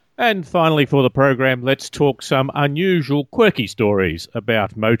And finally for the program, let's talk some unusual, quirky stories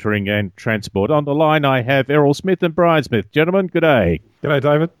about motoring and transport. On the line, I have Errol Smith and Brian Smith. Gentlemen, good day. G'day,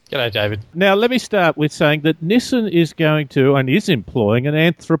 David. G'day, David. Now, let me start with saying that Nissan is going to and is employing an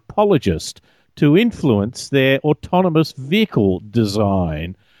anthropologist to influence their autonomous vehicle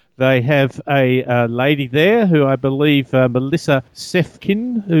design. They have a lady there who I believe, Melissa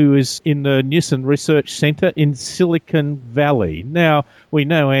Sefkin, who is in the Nissan Research Centre in Silicon Valley. Now, we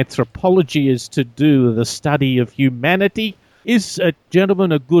know anthropology is to do with the study of humanity. Is,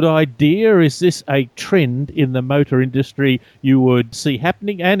 gentlemen, a good idea? Is this a trend in the motor industry you would see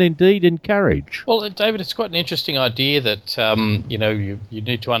happening and indeed encourage? Well, David, it's quite an interesting idea that, you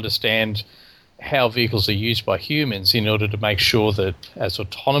need to understand how vehicles are used by humans in order to make sure that as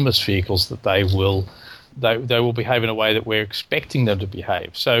autonomous vehicles that they will behave in a way that we're expecting them to behave.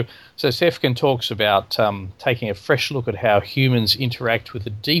 So Sefkin talks about taking a fresh look at how humans interact with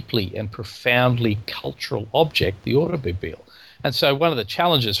a deeply and profoundly cultural object, the automobile. And so one of the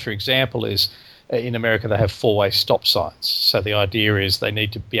challenges, for example, is in America they have four-way stop signs. So the idea is they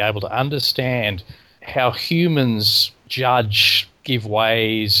need to be able to understand how humans judge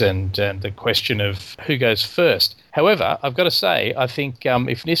giveaways and the question of who goes first. However, I've got to say, I think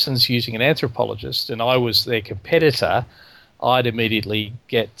if Nissan's using an anthropologist and I was their competitor, I'd immediately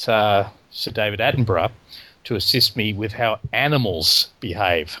get Sir David Attenborough to assist me with how animals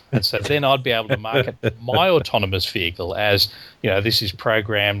behave. And so then I'd be able to market my autonomous vehicle as, this is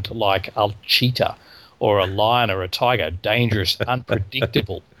programmed like a cheetah or a lion or a tiger, dangerous,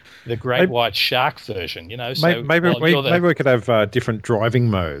 unpredictable. The great white shark version, So maybe we could have different driving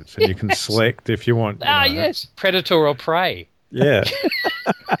modes, and you can select if you want. Yes, predator or prey. Yeah,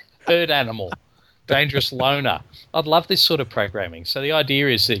 herd animal, dangerous loner. I'd love this sort of programming. So the idea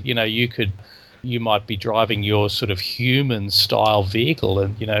is that you might be driving your sort of human style vehicle,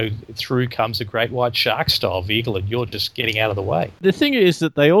 and through comes a great white shark style vehicle, and you're just getting out of the way. The thing is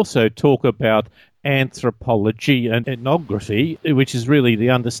that they also talk about anthropology and ethnography, which is really the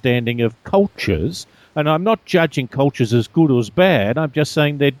understanding of cultures. And I'm not judging cultures as good or as bad. I'm just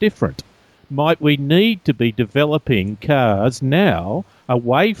saying they're different. Might we need to be developing cars now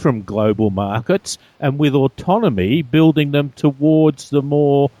away from global markets and with autonomy building them towards the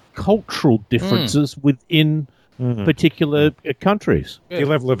more cultural differences within particular countries? The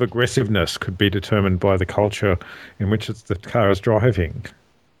level of aggressiveness could be determined by the culture in which the car is driving.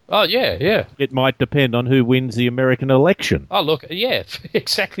 Oh, yeah. It might depend on who wins the American election. Oh, look, yeah,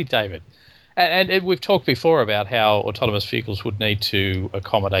 exactly, David. And we've talked before about how autonomous vehicles would need to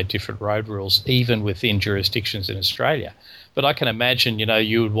accommodate different road rules, even within jurisdictions in Australia. But I can imagine,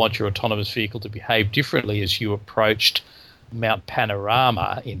 you would want your autonomous vehicle to behave differently as you approached Mount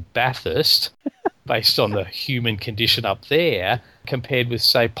Panorama in Bathurst, based on the human condition up there, compared with,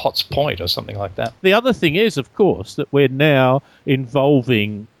 say, Potts Point or something like that. The other thing is, of course, that we're now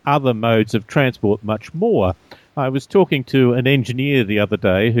involving other modes of transport much more. I was talking to an engineer the other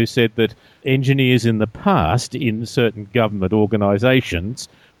day who said that engineers in the past in certain government organisations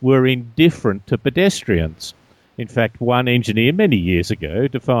were indifferent to pedestrians. In fact, one engineer many years ago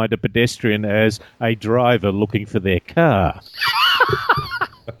defined a pedestrian as a driver looking for their car.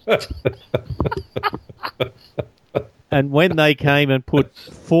 And when they came and put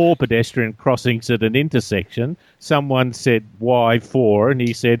 4 pedestrian crossings at an intersection, someone said, why 4? And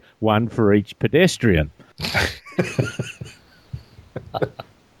he said, 1 for each pedestrian.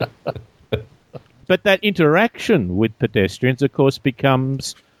 But that interaction with pedestrians, of course,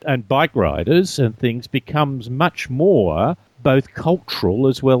 becomes, and bike riders and things, becomes much more both cultural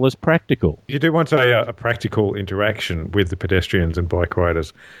as well as practical. You do want a practical interaction with the pedestrians and bike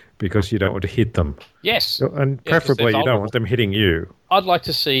riders because you don't want to hit them. Yes. And preferably you don't want them hitting you. I'd like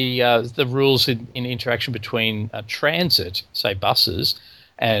to see the rules in interaction between transit, say buses,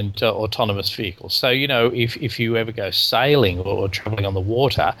 and autonomous vehicles. So, if you ever go sailing or travelling on the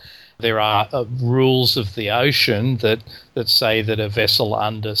water, there are rules of the ocean that say that a vessel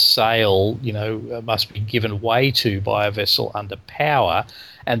under sail, must be given way to by a vessel under power,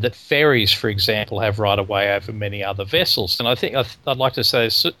 and that ferries, for example, have right of way over many other vessels. And I think I'd like to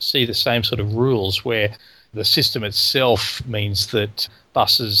see the same sort of rules where the system itself means that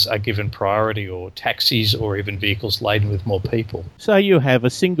buses are given priority, or taxis, or even vehicles laden with more people. So you have a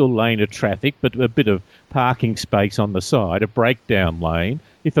single lane of traffic, but a bit of parking space on the side, a breakdown lane.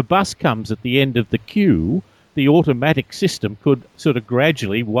 If a bus comes at the end of the queue, the automatic system could sort of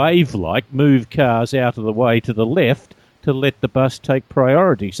gradually, wave-like, move cars out of the way to the left to let the bus take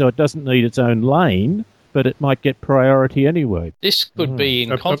priority. So it doesn't need its own lane. but it might get priority anyway. This could be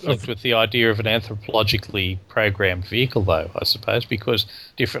in conflict with the idea of an anthropologically programmed vehicle, though, I suppose, because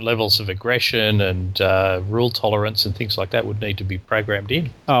different levels of aggression and rule tolerance and things like that would need to be programmed in.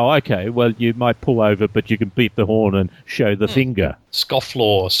 Oh, okay. Well, you might pull over, but you can beat the horn and show the finger.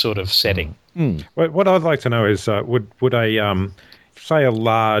 Scofflaw sort of setting. What I'd like to know is, would a say a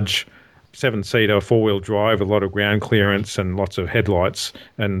large 7-seater, 4-wheel drive with a lot of ground clearance and lots of headlights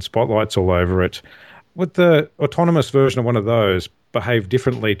and spotlights all over it, would the autonomous version of one of those behave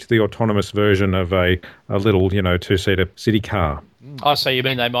differently to the autonomous version of a little, 2-seater city car? Oh, so you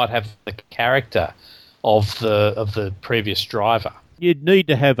mean they might have the character of the previous driver? You'd need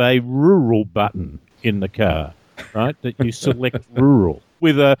to have a rural button in the car, right, that you select rural,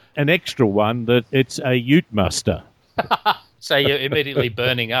 with an extra one that it's a ute muster. So you're immediately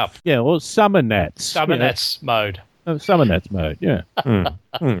burning up. Yeah, or summer nats. Summer nats mode. Summer nats mode, yeah.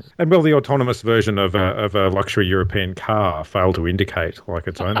 And will the autonomous version of a luxury European car fail to indicate like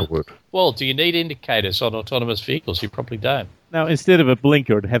its owner would? Well, do you need indicators on autonomous vehicles? You probably don't. Now, instead of a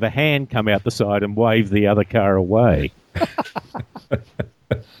blinker, it'd have a hand come out the side and wave the other car away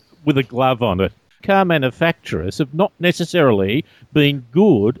with a glove on it. Car manufacturers have not necessarily been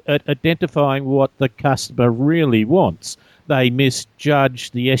good at identifying what the customer really wants. They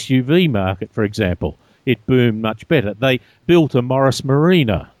misjudged the SUV market, for example. It boomed much better. They built a Morris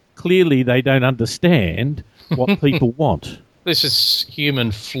Marina. Clearly, they don't understand what people want. This is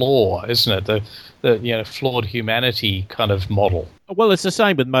human flaw, isn't it? The flawed humanity kind of model. Well, it's the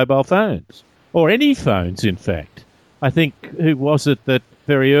same with mobile phones, or any phones, in fact. I think, who was it that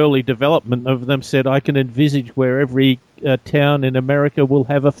very early development of them said, I can envisage where every town in America will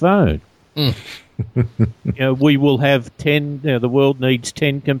have a phone. We will have 10, the world needs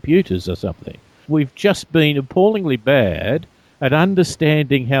 10 computers or something. We've just been appallingly bad at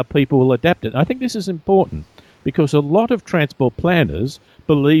understanding how people will adapt it. I think this is important because a lot of transport planners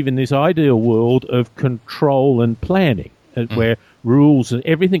believe in this ideal world of control and planning, where rules and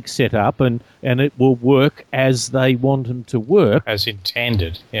everything's set up and it will work as they want them to work. As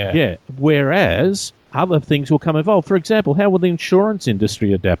intended, yeah. Yeah, whereas other things will come involved. For example, how will the insurance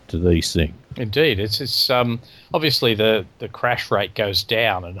industry adapt to these things? Indeed. It's obviously the crash rate goes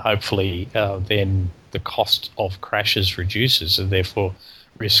down and hopefully then the cost of crashes reduces and therefore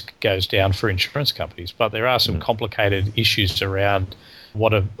risk goes down for insurance companies. But there are some complicated issues around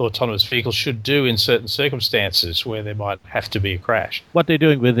what an autonomous vehicle should do in certain circumstances where there might have to be a crash. What they're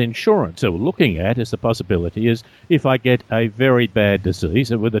doing with insurance, so we're looking at is the possibility is if I get a very bad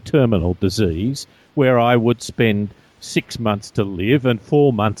disease, with a terminal disease, where I would spend 6 months to live and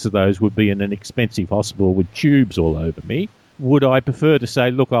 4 months of those would be in an expensive hospital with tubes all over me, would I prefer to say,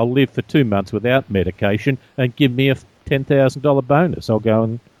 look, I'll live for 2 months without medication and give me a $10,000 bonus? I'll go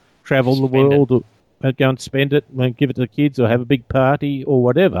and travel the world, or go and spend it and give it to the kids or have a big party or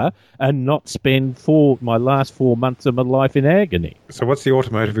whatever and not spend my last 4 months of my life in agony. So what's the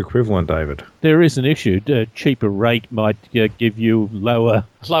automotive equivalent, David? There is an issue. A cheaper rate might give you lower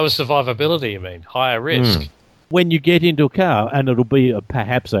survivability, you mean, higher risk. When you get into a car, and it'll be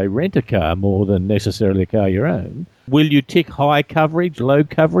perhaps a rent-a-car more than necessarily a car your own, will you tick high coverage, low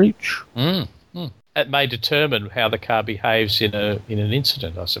coverage? It may determine how the car behaves in an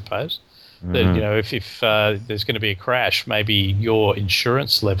incident, I suppose. That, if there's going to be a crash, maybe your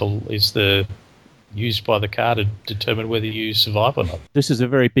insurance level is used by the car to determine whether you survive or not. This is a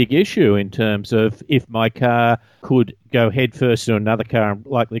very big issue in terms of if my car could go headfirst into another car and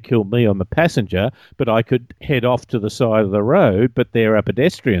likely kill me, I'm a passenger, but I could head off to the side of the road, but there are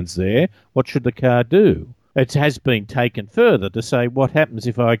pedestrians there, what should the car do? It has been taken further to say what happens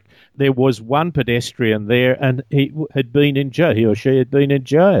if there was one pedestrian there and he had been in jail, he or she had been in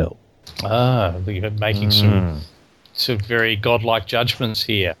jail. You're making some very godlike judgments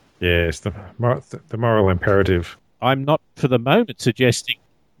here. Yes, the moral imperative. I'm not for the moment suggesting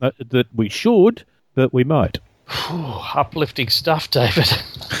that we should, but we might. Uplifting stuff, David.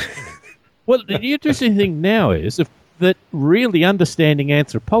 Well, the interesting thing now is that really understanding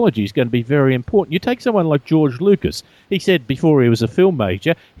anthropology is going to be very important. You take someone like George Lucas. He said before he was a film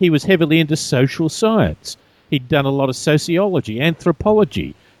major, he was heavily into social science. He'd done a lot of sociology,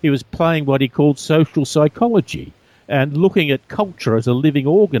 anthropology. He was playing what he called social psychology and looking at culture as a living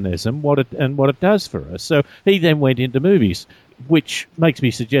organism, what it does for us. So he then went into movies, which makes me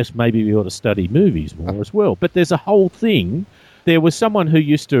suggest maybe we ought to study movies more as well. But there's a whole thing. There was someone who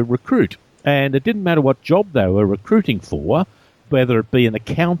used to recruit, and it didn't matter what job they were recruiting for, whether it be an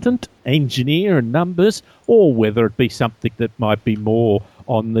accountant, engineer and numbers, or whether it be something that might be more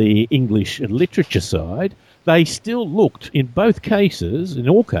on the English literature side. They still looked, in all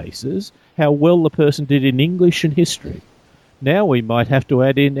cases, how well the person did in English and history. Now we might have to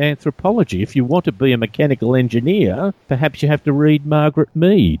add in anthropology. If you want to be a mechanical engineer, perhaps you have to read Margaret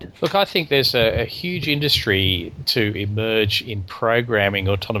Mead. Look, I think there's a huge industry to emerge in programming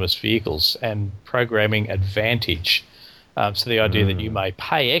autonomous vehicles and programming advantage. So the idea that you may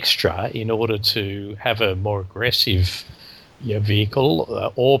pay extra in order to have a more aggressive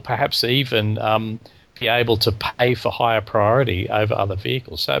vehicle, or perhaps even be able to pay for higher priority over other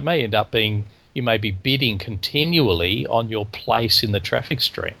vehicles. So it may end up being you may be bidding continually on your place in the traffic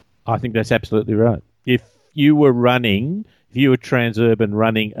stream. I think that's absolutely right. If you were Transurban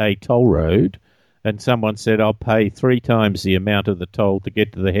running a toll road and someone said, I'll pay 3 times the amount of the toll to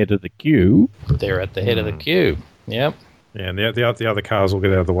get to the head of the queue. They're at the head of the queue. Yep. Yeah, and the other cars will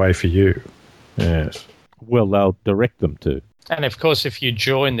get out of the way for you. Yes. Well, they'll direct them to. And, of course, if you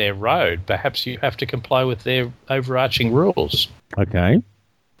join their road, perhaps you have to comply with their overarching rules. Okay.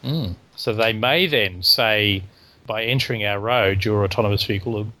 So they may then say, by entering our road, your autonomous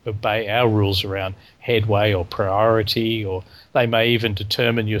vehicle will obey our rules around headway or priority, or they may even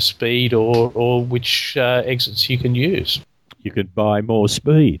determine your speed or which exits you can use. You could buy more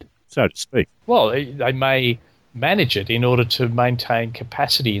speed, so to speak. Well, they may manage it in order to maintain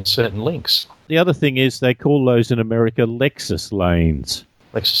capacity in certain links. The other thing is they call those in America Lexus lanes.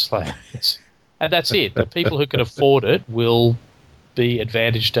 Lexus lanes. And that's it. The people who can afford it will be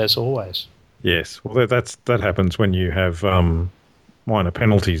advantaged as always. Yes. Well, that happens when you have minor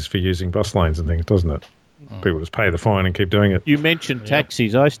penalties for using bus lanes and things, doesn't it? People just pay the fine and keep doing it. You mentioned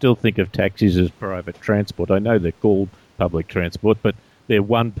taxis. I still think of taxis as private transport. I know they're called public transport, but they're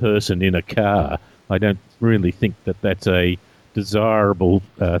one person in a car. I don't really think that that's a desirable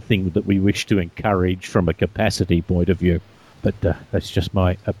thing that we wish to encourage from a capacity point of view. But that's just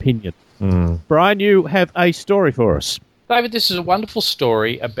my opinion. Brian, you have a story for us. David, this is a wonderful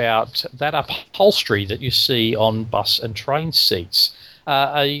story about that upholstery that you see on bus and train seats.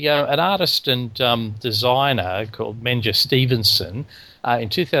 An artist and designer called Menja Stevenson, in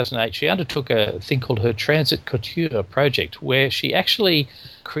 2008, she undertook a thing called her Transit Couture project, where she actually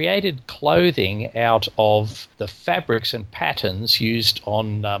created clothing out of the fabrics and patterns used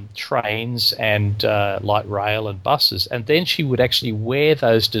on trains and light rail and buses. And then she would actually wear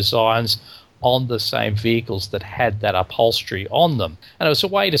those designs on the same vehicles that had that upholstery on them. And it was a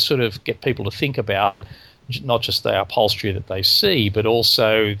way to sort of get people to think about not just the upholstery that they see, but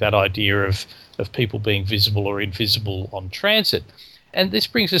also that idea of people being visible or invisible on transit. And this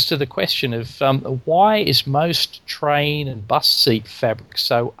brings us to the question of why is most train and bus seat fabric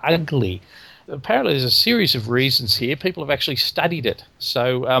so ugly? Apparently there's a series of reasons here. People have actually studied it.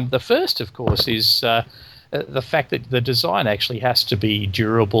 So the first, of course, is the fact that the design actually has to be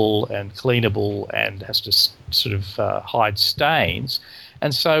durable and cleanable and has to sort of hide stains.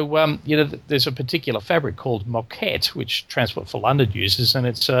 And so, there's a particular fabric called moquette, which Transport for London uses, and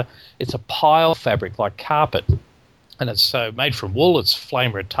it's a pile fabric like carpet. And it's made from wool, it's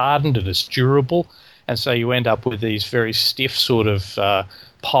flame retardant, and it's durable. And so you end up with these very stiff sort of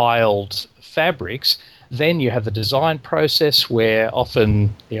piled fabrics. Then you have the design process where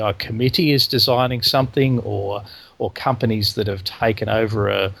often a committee is designing something, or companies that have taken over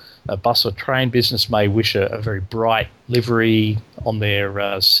a bus or train business may wish a very bright livery on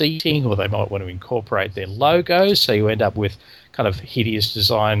their seating, or they might want to incorporate their logos. So you end up with kind of hideous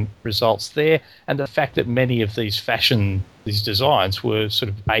design results there. And the fact that many of these designs were sort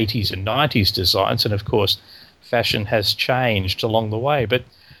of 80s and 90s designs, and of course fashion has changed along the way. But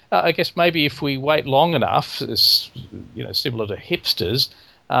I guess maybe if we wait long enough, similar to hipsters,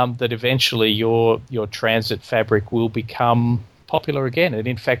 that eventually your transit fabric will become popular again. And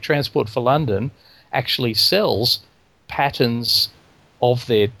in fact, Transport for London actually sells patterns of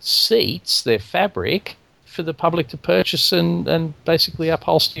their seats, their fabric, for the public to purchase and basically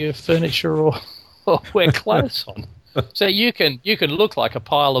upholster your furniture or wear clothes on. So you can look like a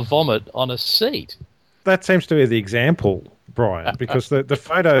pile of vomit on a seat. That seems to be the example, Brian, because the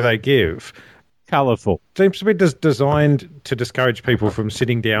photo they give, colourful, seems to be designed to discourage people from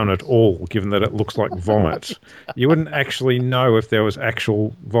sitting down at all, given that it looks like vomit. You wouldn't actually know if there was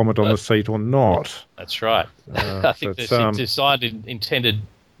actual vomit on the seat or not. That's right. I think it's designed intended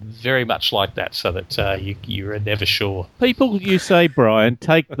very much like that, so that you're never sure. People, you say, Brian,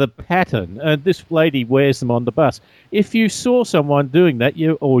 take the pattern, and this lady wears them on the bus. If you saw someone doing that,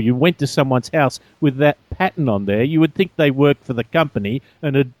 you went to someone's house with that pattern on there, you would think they worked for the company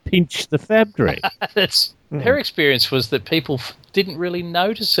and had pinched the fabric. Her experience was that people didn't really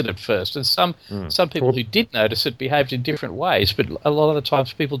notice it at first, and some people who did notice it behaved in different ways, but a lot of the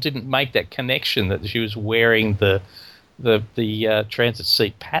times people didn't make that connection that she was wearing the the transit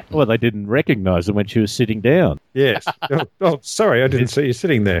seat pattern. Well, they didn't recognise her when she was sitting down. Yes. Sorry, I didn't see you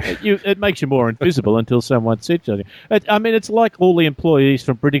sitting there. It makes you more invisible until someone said something. It's like all the employees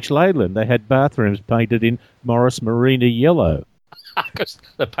from British Leyland. They had bathrooms painted in Morris Marina yellow. Because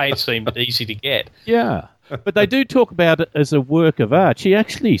the paint seemed easy to get. Yeah. But they do talk about it as a work of art. She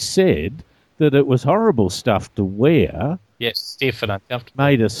actually said that it was horrible stuff to wear. Yes, stiff and uncomfortable.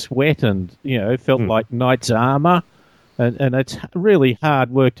 Made her sweat and, felt like knight's armour. And it's really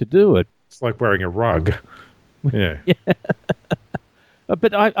hard work to do it. It's like wearing a rug. Yeah.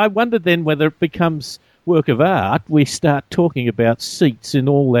 But I wonder then whether it becomes work of art. We start talking about seats in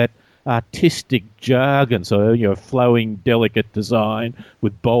all that artistic jargon, so flowing, delicate design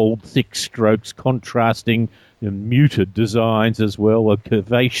with bold, thick strokes, contrasting muted designs as well, a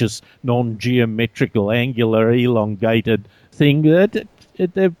curvaceous, non-geometrical, angular, elongated thing.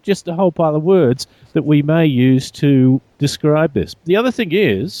 They're just a whole pile of words that we may use to describe this. The other thing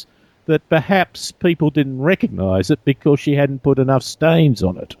is that perhaps people didn't recognise it because she hadn't put enough stains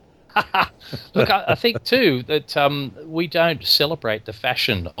on it. Look, I think too that we don't celebrate the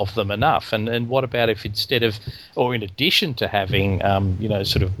fashion of them enough. And what about if instead of, or in addition to having,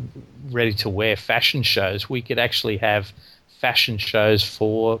 sort of ready-to-wear fashion shows, we could actually have fashion shows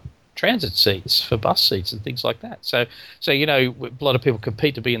for transit seats, for bus seats and things like that. So a lot of people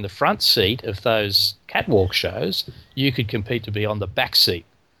compete to be in the front seat of those catwalk shows. You could compete to be on the back seat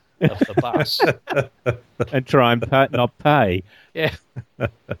of the bus. And try and not pay. Yeah.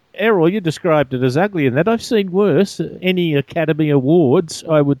 Errol, you described it as ugly in that. I've seen worse. Any Academy Awards,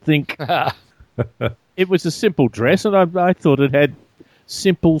 I would think. It was a simple dress, and I thought it had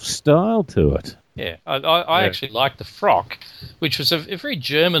simple style to it. Yeah, I actually liked the frock, which was a very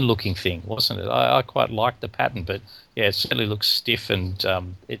German-looking thing, wasn't it? I quite liked the pattern, but yeah, it certainly looks stiff, and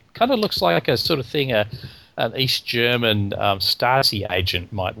it kind of looks like a sort of thing an East German Stasi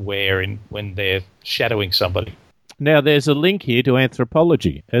agent might wear when they're shadowing somebody. Now, there's a link here to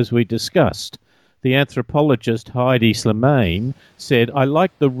anthropology, as we discussed. The anthropologist Heidi Slimane said, "I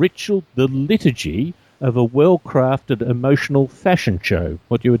like the ritual, the liturgy of a well-crafted emotional fashion show."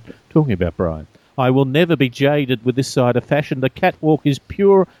 What you were talking about, Brian. "I will never be jaded with this side of fashion. The catwalk is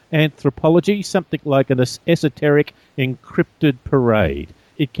pure anthropology, something like an esoteric, encrypted parade.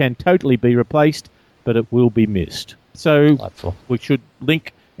 It can totally be replaced, but it will be missed." So Delightful. We should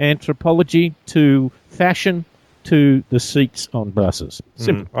link anthropology to fashion, to the seats on buses.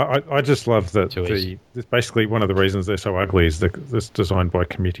 Simple. I just love that basically one of the reasons they're so ugly is this designed by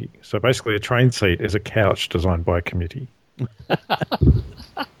committee. So basically a train seat is a couch designed by a committee.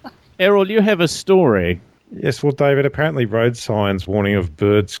 Errol, you have a story. Yes, well, David, apparently road signs warning of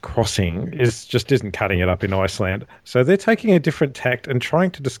birds crossing isn't cutting it up in Iceland. So they're taking a different tact and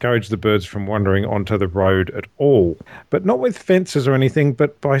trying to discourage the birds from wandering onto the road at all. But not with fences or anything,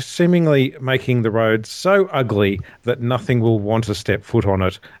 but by seemingly making the road so ugly that nothing will want to step foot on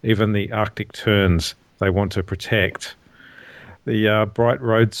it, even the Arctic terns they want to protect. The bright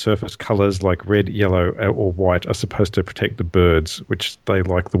road surface colours like red, yellow or white are supposed to protect the birds, which they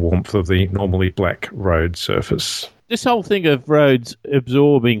like the warmth of the normally black road surface. This whole thing of roads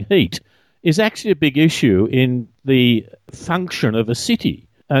absorbing heat is actually a big issue in the function of a city.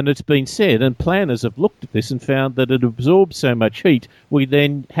 And it's been said, and planners have looked at this and found that it absorbs so much heat, we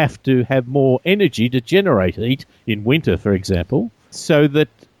then have to have more energy to generate heat, in winter, for example, so that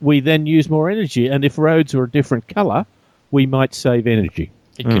we then use more energy. And if roads are a different colour, we might save energy.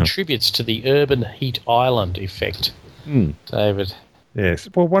 It contributes to the urban heat island effect, David. Yes.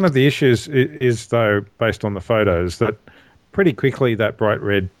 Well, one of the issues is, though, based on the photos, that pretty quickly that bright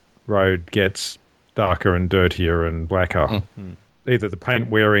red road gets darker and dirtier and blacker. Either the paint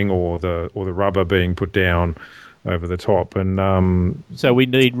wearing or the rubber being put down over the top. And so we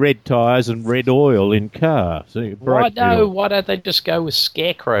need red tyres and red oil in cars. So why don't they just go with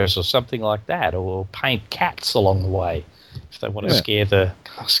scarecrows or something like that, or paint cats along the way if they want to scare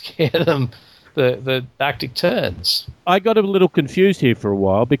them, the Arctic terns? I got a little confused here for a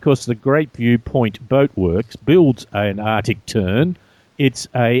while because the Great View Point Boatworks builds an Arctic tern. It's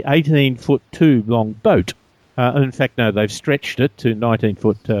a 18-foot 2 long boat. In fact, no, they've stretched it to 19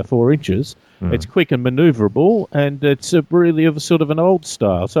 foot 4 inches. It's quick and manoeuvrable, and it's really of a sort of an old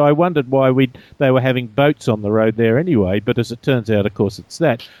style. So I wondered why they were having boats on the road there anyway, but as it turns out, of course, it's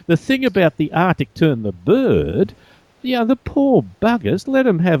that. The thing about the Arctic tern, the bird, the poor buggers, let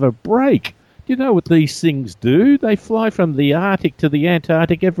them have a break. Do you know what these things do? They fly from the Arctic to the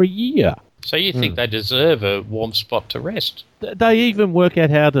Antarctic every year. So you think they deserve a warm spot to rest? They even work out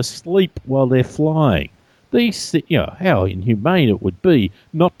how to sleep while they're flying. how inhumane it would be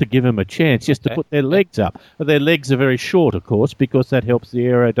not to give them a chance just to put their legs up. Their legs are very short, of course, because that helps the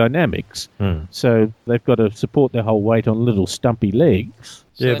aerodynamics. So they've got to support their whole weight on little stumpy legs.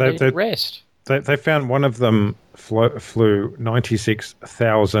 So they need to rest. They found one of them flew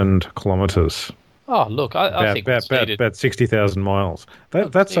 96,000 kilometres. Oh, look, I think about 60,000 miles.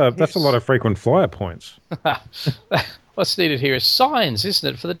 That's a lot of frequent flyer points. What's needed here is signs,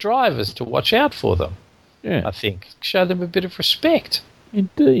 isn't it, for the drivers to watch out for them? Yeah, I think. Show them a bit of respect.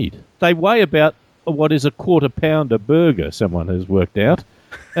 Indeed. They weigh about what is a quarter-pounder burger, someone has worked out.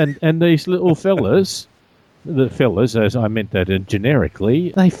 And these little fellas, as I meant that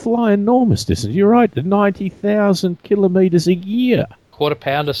generically, they fly enormous distance. You're right, 90,000 kilometres a year.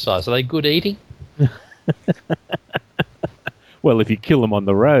 Quarter-pounder size. Are they good eating? Well, if you kill them on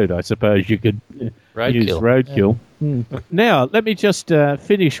the road, I suppose you could use roadkill. Yeah. Now, let me just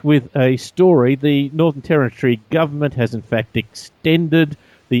finish with a story. The Northern Territory government has, in fact, extended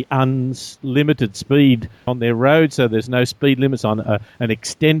the unlimited speed on their road, so there's no speed limits on an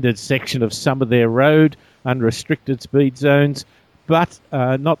extended section of some of their road, unrestricted speed zones. But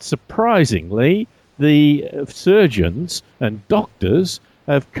not surprisingly, the surgeons and doctors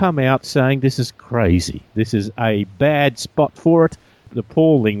have come out saying this is crazy. This is a bad spot for it, an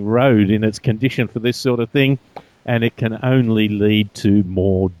appalling road in its condition for this sort of thing, and it can only lead to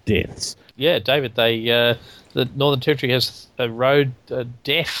more deaths. Yeah, David, the Northern Territory has a road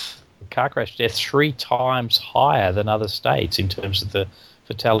car crash death 3 times higher than other states in terms of the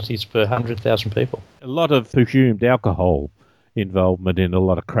fatalities per 100,000 people. A lot of presumed alcohol involvement in a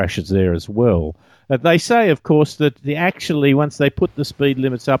lot of crashes there as well. They say, of course, that once they put the speed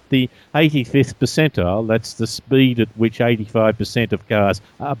limits up, the 85th percentile, that's the speed at which 85% of cars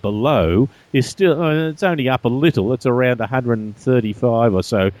are below, is still, it's only up a little. It's around 135 or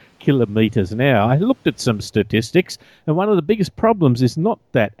so kilometres an hour. I looked at some statistics, and one of the biggest problems is not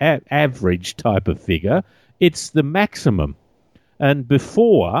that average type of figure, it's the maximum. And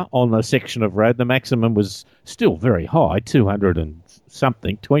before, on a section of road, the maximum was still very high, 200 and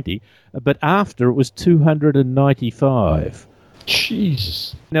something, 20, but after it was 295.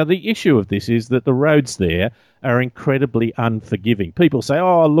 Jesus. Now, the issue of this is that the roads there are incredibly unforgiving. People say,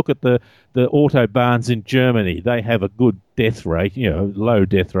 oh, look at the autobahns in Germany. They have a good death rate, low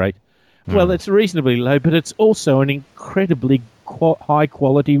death rate. Well, it's reasonably low, but it's also an incredibly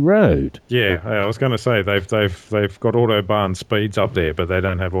high-quality road. Yeah, I was going to say they've got autobahn speeds up there, but they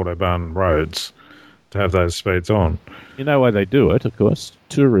don't have autobahn roads to have those speeds on. You know why they do it, of course?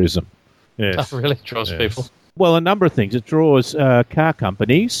 Tourism. Yes. Oh, really? Draws people? Well, a number of things. It draws car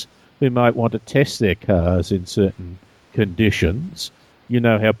companies who might want to test their cars in certain conditions. You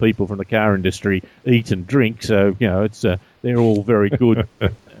know how people from the car industry eat and drink, so it's they're all very good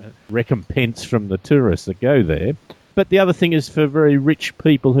recompense from the tourists that go there. But the other thing is for very rich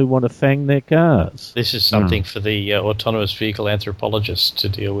people who want to fang their cars. This is something for the autonomous vehicle anthropologists to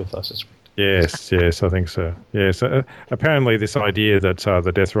deal with, I suspect. Yes, I think so. Yes, apparently this idea that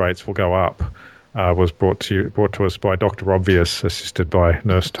the death rates will go up was brought to us by Dr. Obvious, assisted by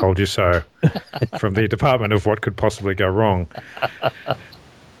Nurse Told You So, from the Department of What Could Possibly Go Wrong.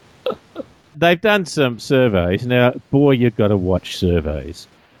 They've done some surveys. Now, boy, you've got to watch surveys.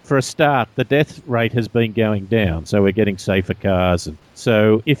 For a start, the death rate has been going down, so we're getting safer cars. And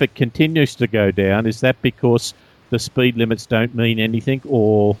so if it continues to go down, is that because the speed limits don't mean anything,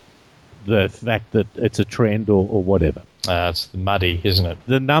 or the fact that it's a trend, or whatever? It's muddy, isn't it?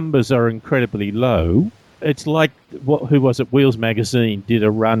 The numbers are incredibly low. It's like, who was it? Wheels Magazine did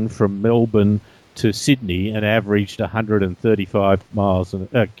a run from Melbourne to Sydney and averaged 135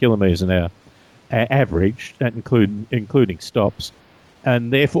 kilometres an hour, averaged, including stops.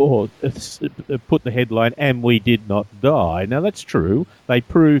 And therefore put the headline, and we did not die. Now, that's true. They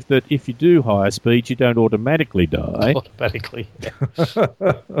proved that if you do higher speeds, you don't automatically die. Automatically.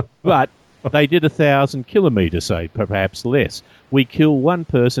 But they did 1,000 kilometres, say, perhaps less. We kill one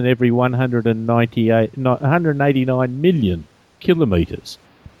person every 189 million kilometres.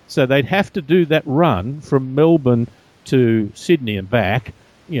 So they'd have to do that run from Melbourne to Sydney and back,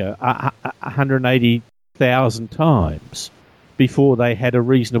 180,000 times before they had a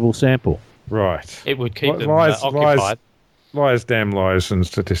reasonable sample. Right. It would keep them occupied. Lies, damn lies, and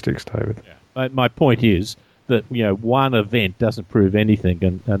statistics, David. Yeah. My point is that one event doesn't prove anything,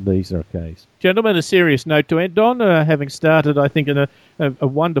 and these are a case. Gentlemen, a serious note to end on, having started, I think, in a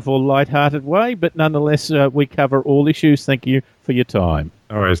wonderful, light-hearted way, but nonetheless, we cover all issues. Thank you for your time.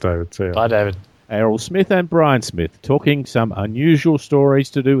 All right, David. See you. Bye, David. Errol Smith and Brian Smith talking some unusual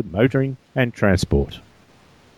stories to do with motoring and transport.